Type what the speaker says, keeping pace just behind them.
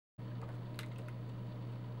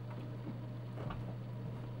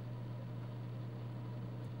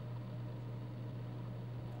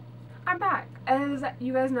I'm back. As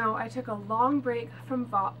you guys know, I took a long break from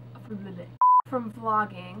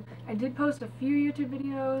vlogging. I did post a few YouTube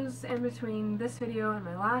videos in between this video and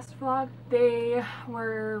my last vlog. They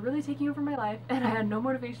were really taking over my life and I had no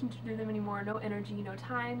motivation to do them anymore, no energy, no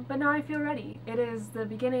time. But now I feel ready. It is the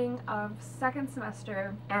beginning of second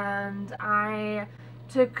semester and I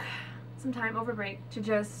took some time over break to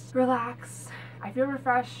just relax. I feel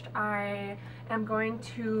refreshed. I am going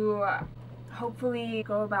to hopefully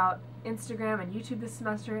go about Instagram and YouTube this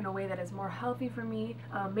semester in a way that is more healthy for me.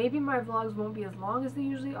 Maybe my vlogs won't be as long as they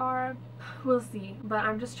usually are. We'll see. But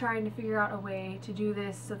I'm just trying to figure out a way to do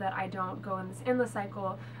this so that I don't go in this endless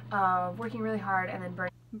cycle of working really hard and then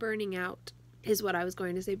burning out is what I was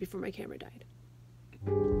going to say before my camera died.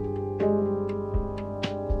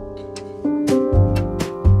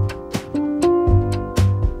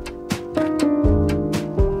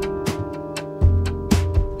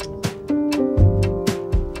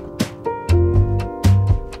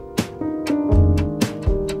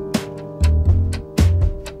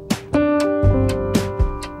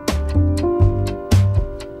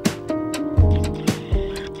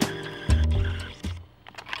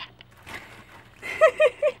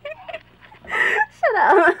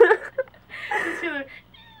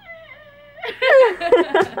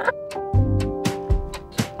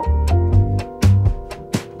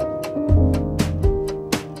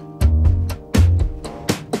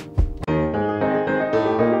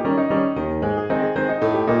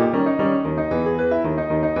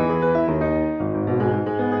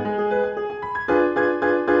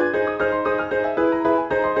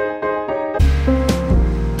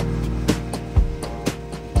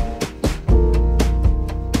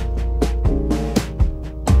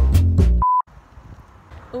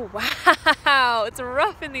 Oh wow, it's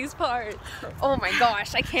rough in these parts. Oh my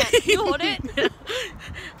gosh, I can't. Can you hold it?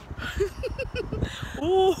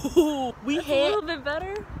 Ooh, we hit a little bit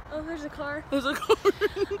better. Oh, there's a car. There's a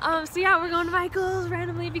car. So yeah, we're going to Michael's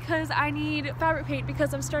randomly because I need fabric paint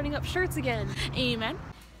because I'm starting up shirts again. Amen.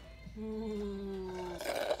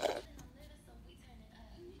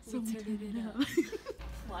 So turn it up.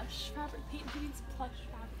 Plush fabric paint. Who needs plush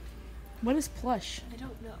fabric? What is plush? I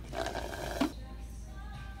don't know.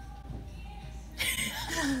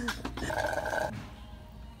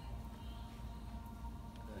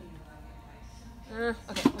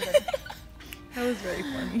 Okay, we're good. That was very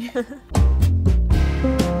funny.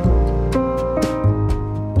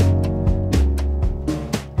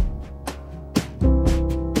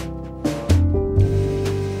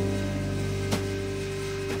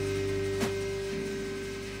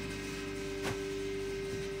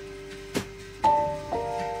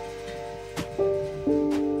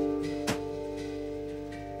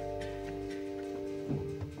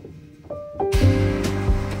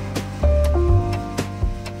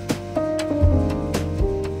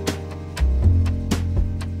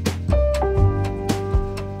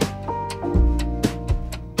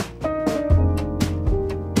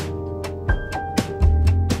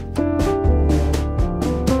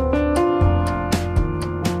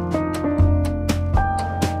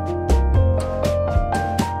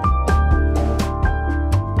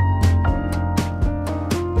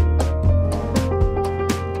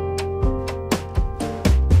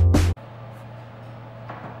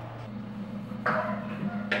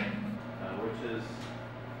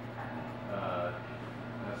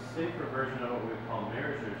 Safer version of what we call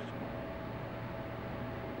measures.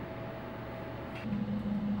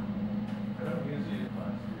 I don't use these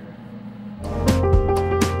last year.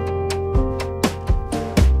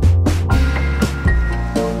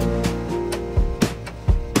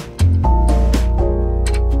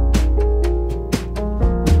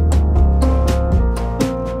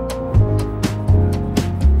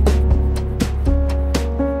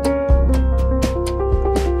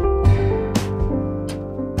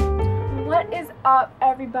 Up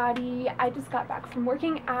everybody, I just got back from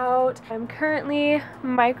working out. I'm currently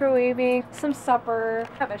microwaving some supper.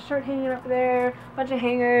 I have a shirt hanging up there, a bunch of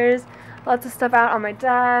hangers, lots of stuff out on my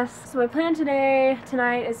desk. So my plan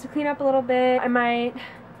tonight is to clean up a little bit. I might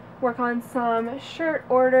work on some shirt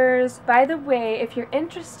orders. By the way, if you're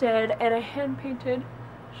interested in a hand-painted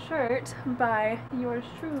shirt by yours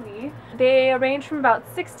truly, they range from about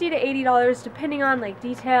 $60 to $80 depending on like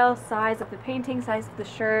detail, size of the painting, size of the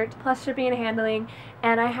shirt, plus shipping and handling.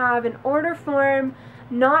 And I have an order form,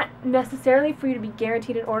 not necessarily for you to be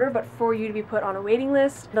guaranteed an order, but for you to be put on a waiting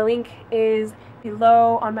list. The link is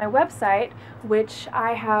below on my website, which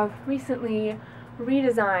I have recently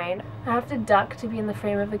redesigned. I have to duck to be in the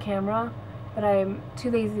frame of the camera, but I'm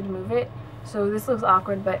too lazy to move it, so this looks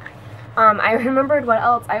awkward. But I remembered what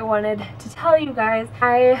else I wanted to tell you guys.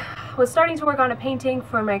 I was starting to work on a painting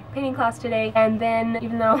for my painting class today, and then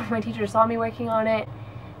even though my teacher saw me working on it,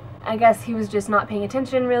 I guess he was just not paying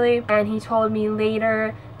attention really, and he told me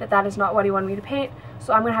later that that is not what he wanted me to paint,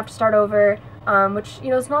 so I'm gonna have to start over, which, you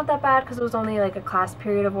know, it's not that bad because it was only like a class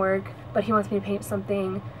period of work, but he wants me to paint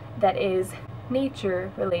something that is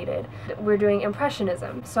nature related. We're doing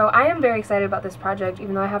Impressionism, so I am very excited about this project.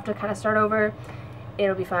 Even though I have to kind of start over,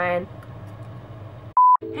 it'll be fine.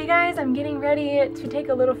 Hey guys, I'm getting ready to take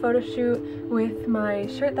a little photo shoot with my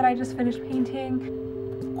shirt that I just finished painting.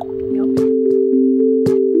 Yep.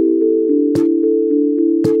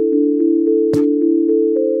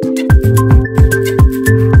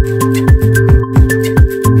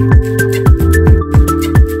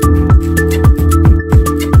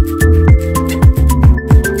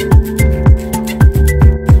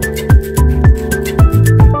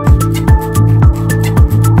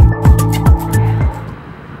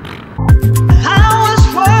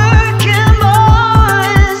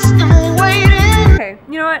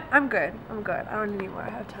 I'm good. I don't need any more. I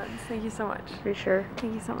have tons. Thank you so much. Are you sure?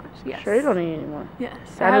 Thank you so much. Yes. Sure you don't need any more? Yes.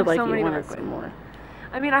 Sounded like you wanted some more.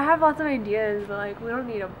 I mean, I have lots of ideas, but like, we don't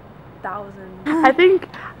need 1,000. I think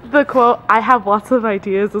the quote, "I have lots of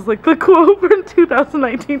ideas," is like the quote from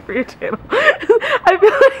 2019 for your channel. I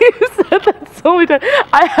feel like you said that so many times.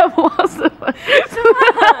 I have lots of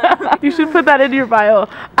ideas. You should put that in your bio.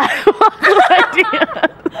 I have lots of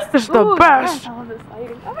ideas. It's the best. I love this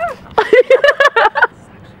lighting.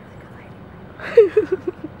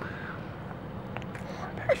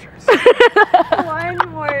 One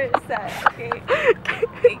more set, okay?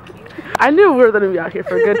 Thank you. I knew we were going to be out here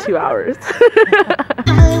for a good 2 hours.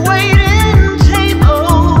 Waiting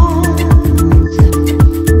tables,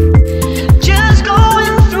 just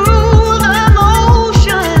going through the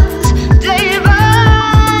motions, day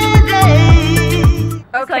by day.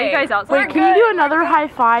 Okay, you guys out. Wait, can you do another high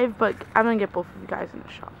five? But I'm going to get both of you guys in the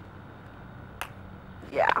shot.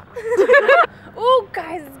 Yeah. Oh,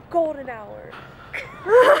 guys, it's golden hour.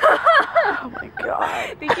 Oh my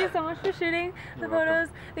god. Thank you so much for shooting the photos.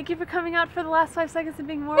 Thank you for coming out for the last 5 seconds and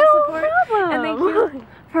being moral support. Problem. And thank you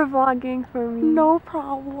for vlogging for me. No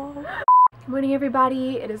problem. Good morning,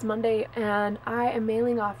 everybody. It is Monday and I am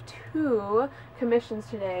mailing off 2 commissions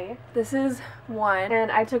today. This is one,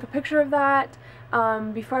 and I took a picture of that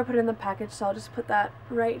before I put it in the package, so I'll just put that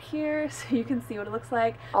right here so you can see what it looks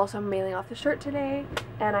like. Also, I'm mailing off the shirt today,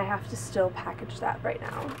 and I have to still package that right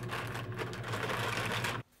now.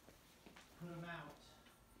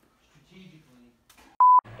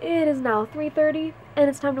 It is now 3:30 and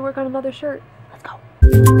it's time to work on another shirt. Let's go.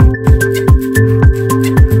 You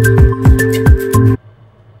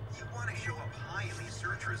want to show up high in these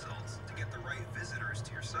search results to get the right visitors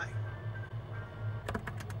to your site.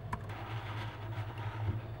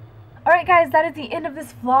 Alright guys, that is the end of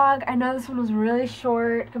this vlog. I know this one was really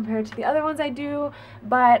short compared to the other ones I do,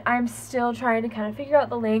 but I'm still trying to kind of figure out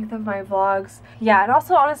the length of my vlogs. Yeah, and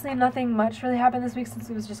also honestly nothing much really happened this week since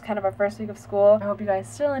it was just kind of our first week of school. I hope you guys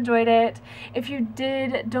still enjoyed it. If you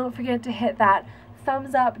did, don't forget to hit that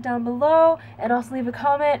thumbs up down below and also leave a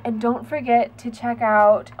comment, and don't forget to check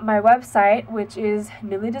out my website, which is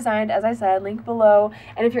newly designed, as I said, link below.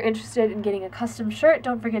 And if you're interested in getting a custom shirt,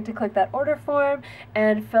 don't forget to click that order form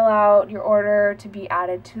and fill out your order to be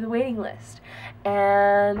added to the waiting list.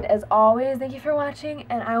 And as always, thank you for watching,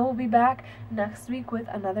 and I will be back next week with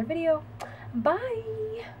another video.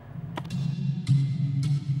 Bye!